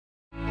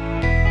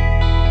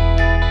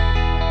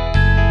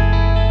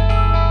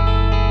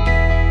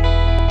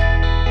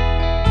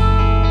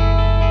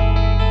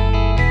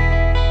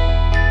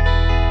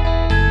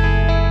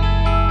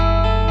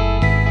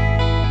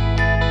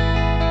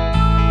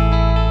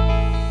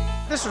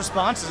This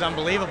response is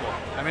unbelievable.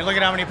 I mean, look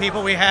at how many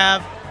people we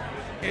have.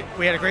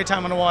 We had a great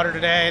time on the water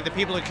today. The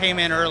people who came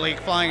in early,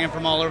 flying in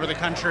from all over the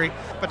country,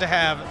 but to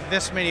have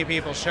this many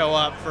people show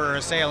up for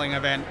a sailing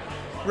event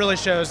really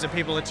shows that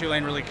people at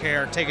Tulane really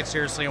care, take it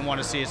seriously, and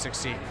want to see it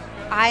succeed.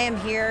 I am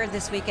here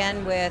this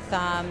weekend with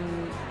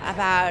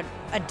about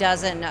a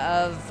dozen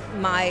of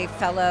my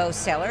fellow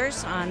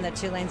sailors on the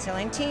Tulane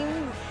Sailing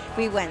Team.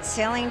 We went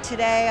sailing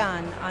today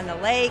on the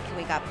lake.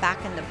 We got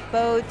back in the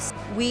boats.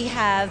 We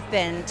have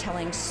been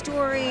telling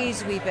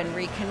stories. We've been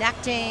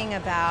reconnecting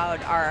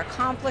about our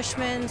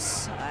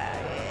accomplishments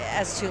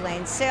as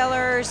Tulane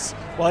sailors.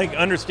 Well, I think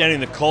understanding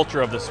the culture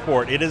of the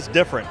sport, it is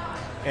different.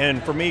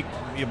 And for me,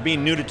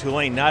 being new to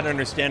Tulane, not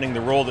understanding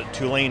the role that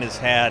Tulane has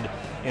had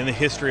in the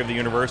history of the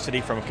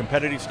university from a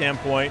competitive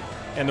standpoint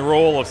and the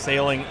role of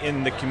sailing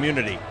in the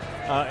community.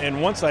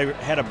 And once I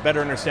had a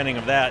better understanding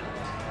of that,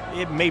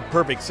 it made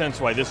perfect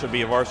sense why this would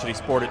be a varsity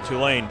sport at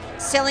Tulane.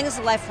 Sailing is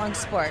a lifelong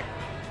sport,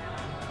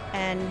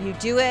 and you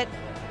do it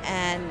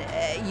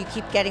and you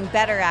keep getting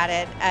better at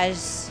it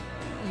as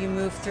you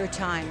move through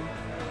time.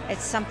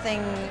 It's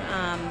something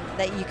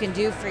that you can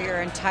do for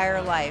your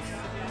entire life.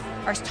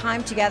 Our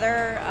time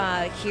together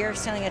here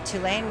sailing at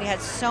Tulane, we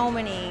had so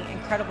many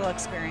incredible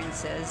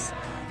experiences.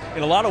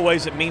 In a lot of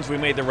ways, it means we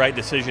made the right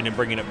decision in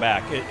bringing it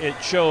back. It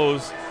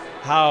shows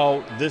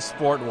how this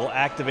sport will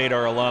activate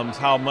our alums,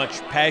 how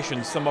much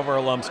passion some of our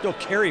alums still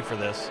carry for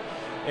this.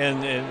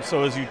 And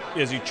so as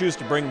you choose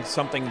to bring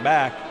something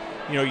back,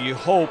 you know, you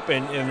hope,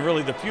 and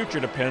really the future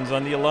depends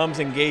on the alums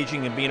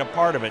engaging and being a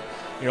part of it,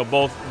 you know,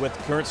 both with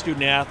current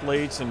student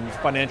athletes and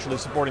financially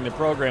supporting the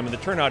program. And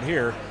the turnout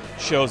here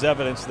shows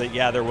evidence that,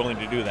 yeah, they're willing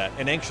to do that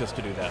and anxious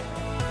to do that.